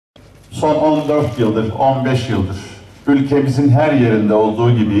son 14 yıldır, 15 yıldır ülkemizin her yerinde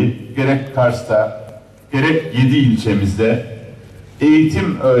olduğu gibi gerek Kars'ta, gerek 7 ilçemizde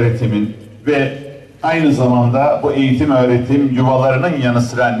eğitim öğretimin ve aynı zamanda bu eğitim öğretim yuvalarının yanı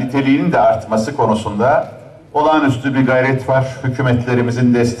sıra niteliğinin de artması konusunda olağanüstü bir gayret var.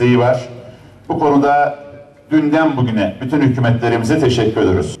 Hükümetlerimizin desteği var. Bu konuda dünden bugüne bütün hükümetlerimize teşekkür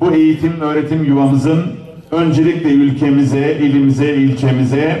ediyoruz. Bu eğitim öğretim yuvamızın öncelikle ülkemize, ilimize,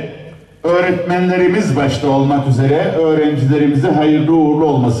 ilçemize, öğretmenlerimiz başta olmak üzere öğrencilerimize hayırlı uğurlu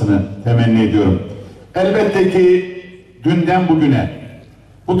olmasını temenni ediyorum. Elbette ki dünden bugüne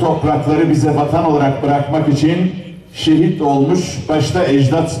bu toprakları bize vatan olarak bırakmak için şehit olmuş, başta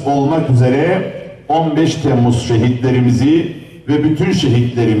ecdat olmak üzere 15 Temmuz şehitlerimizi ve bütün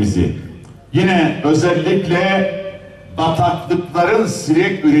şehitlerimizi, yine özellikle bataklıkların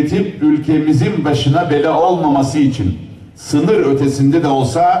sirek üretip ülkemizin başına bela olmaması için sınır ötesinde de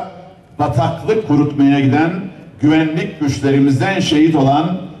olsa bataklık kurutmaya giden güvenlik güçlerimizden şehit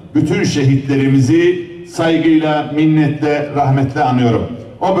olan bütün şehitlerimizi saygıyla, minnetle, rahmetle anıyorum.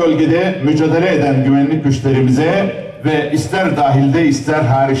 O bölgede mücadele eden güvenlik güçlerimize ve ister dahilde ister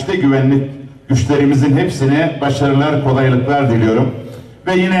hariçte güvenlik güçlerimizin hepsine başarılar, kolaylıklar diliyorum.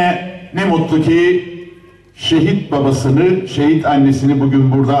 Ve yine ne mutlu ki şehit babasını, şehit annesini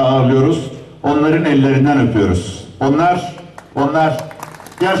bugün burada ağırlıyoruz. Onların ellerinden öpüyoruz. Onlar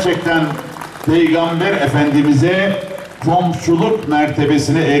gerçekten Peygamber Efendimiz'e komşuluk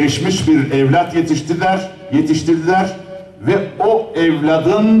mertebesine erişmiş bir evlat yetiştirdiler ve o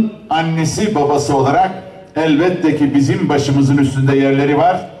evladın annesi babası olarak elbette ki bizim başımızın üstünde yerleri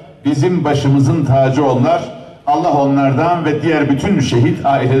var. Bizim başımızın tacı onlar. Allah onlardan ve diğer bütün şehit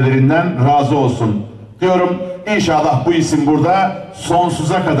ailelerinden razı olsun diyorum. İnşallah bu isim burada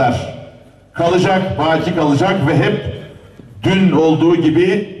sonsuza kadar kalacak, baki kalacak ve hep dün olduğu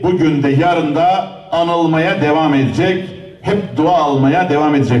gibi bugün de yarın da anılmaya devam edecek. Hep dua almaya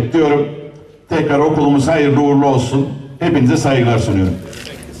devam edecek diyorum. Tekrar okulumuz hayırlı uğurlu olsun. Hepinize saygılar sunuyorum.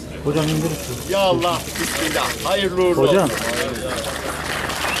 Hocam indir. Ya Allah, bismillah. Hayırlı uğurlu Hocam. olsun.